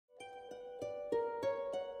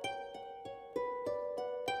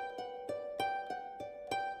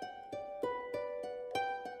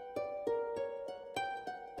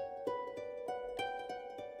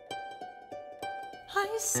I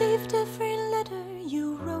saved every letter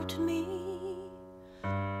you wrote me.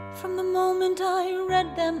 From the moment I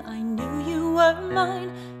read them, I knew you were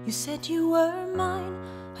mine. You said you were mine,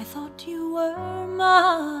 I thought you were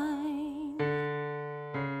mine.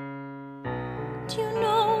 Do you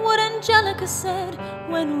know what Angelica said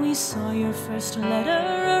when we saw your first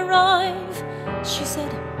letter arrive? She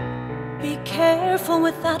said, "Be careful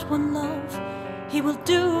with that one, love. He will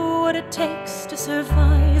do what it takes to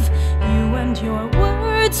survive." You and your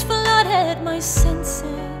words flooded my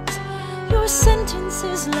senses. Your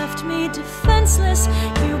sentences left me defenseless.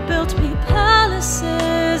 You built me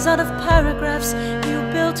palaces out of paragraphs. You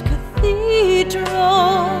built cathedrals.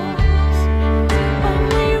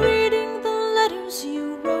 Only reading the letters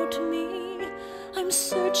you wrote me, I'm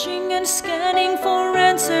searching and scanning for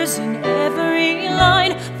answers in every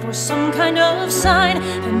line, for some kind of sign.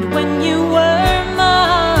 And when you were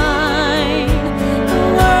mine, the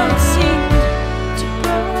world seemed to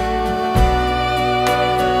burn.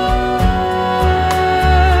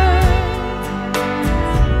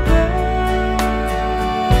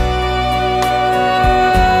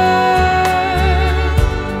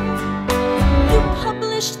 You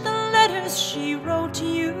published the letters she wrote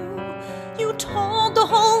you. You told the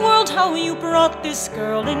whole world how you brought this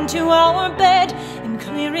girl into our bed. In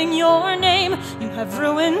clearing your name, you have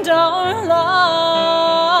ruined our lives.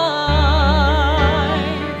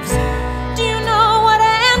 Do you know what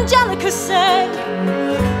Angelica said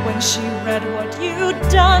when she read what you'd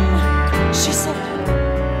done? She said,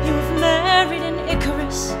 "You've married an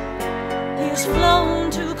Icarus. He has flown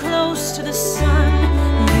too close to the sun."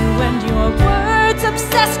 You and your words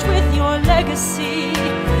obsessed with your legacy.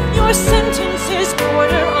 Your sentences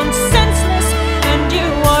border on senseless, and you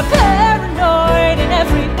are paranoid in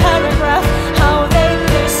every paragraph. How they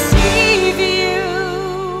perceive you,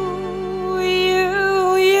 you.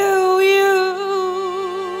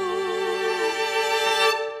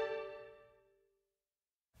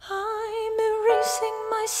 I'm erasing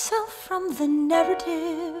myself from the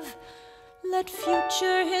narrative. Let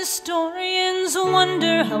future historians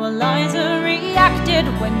wonder how Eliza reacted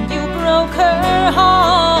when you broke her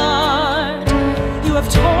heart. You have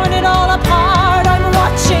torn it all apart. I'm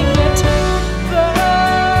watching it burn.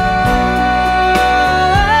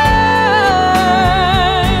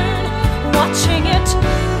 Watching it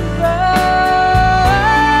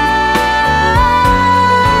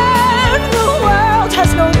burn. The world has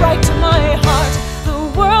no right to my heart. The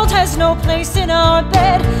world has no place in our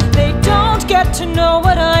bed. They don't get to know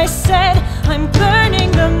what I said. I'm burning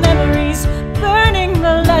the memories, burning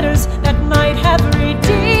the letters that might have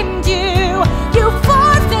redeemed you. You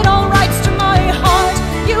forfeit all rights to my heart.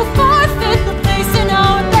 You forfeit the place in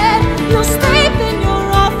our bed. You'll sleep in your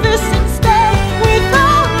office instead, with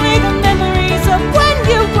only the memories of when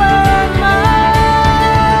you were mine.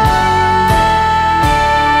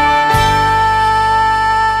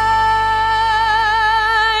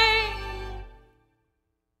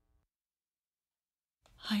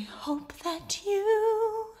 I hope that you